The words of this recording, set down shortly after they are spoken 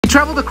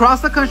traveled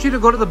across the country to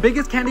go to the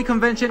biggest candy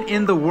convention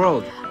in the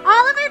world.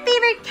 All of our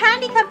favorite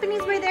candy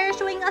companies were there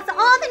showing us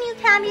all the new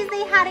candies.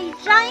 They had a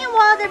giant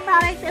wall of their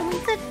products and we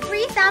took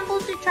free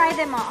samples to try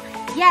them all.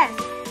 Yes,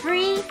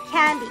 free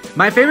candy.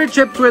 My favorite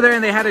chips were there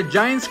and they had a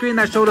giant screen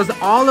that showed us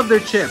all of their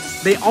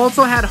chips. They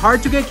also had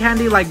hard to get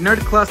candy like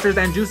Nerd Clusters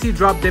and Juicy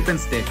Drop Dippin'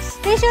 Sticks.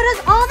 They showed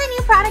us all the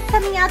new products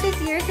coming out this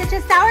year, such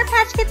as Sour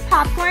Patch Kids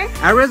popcorn,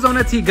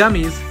 Arizona Tea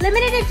Gummies,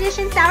 limited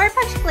edition Sour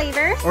Patch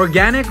flavors,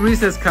 organic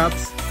Reese's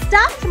Cups,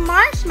 stuffed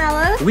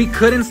marshmallows. We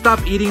couldn't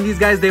stop eating these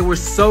guys, they were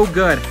so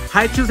good.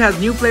 Hi Chews has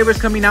new flavors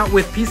coming out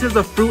with pieces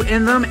of fruit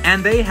in them,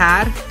 and they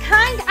had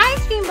Kind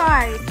ice cream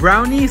bars,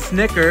 brownie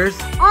Snickers,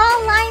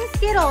 all lime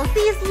Skittles.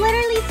 These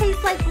literally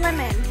taste like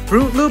lemon.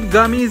 Fruit Loop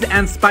gummies,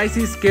 and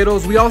spicy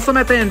Skittles. We also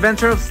met the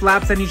inventor of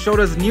slaps and he showed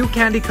us new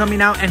candy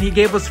coming out and he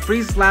gave us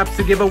free slaps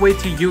to give away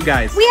to you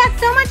guys. We had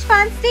so much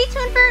fun. Stay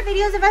tuned for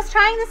videos of us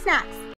trying the snacks.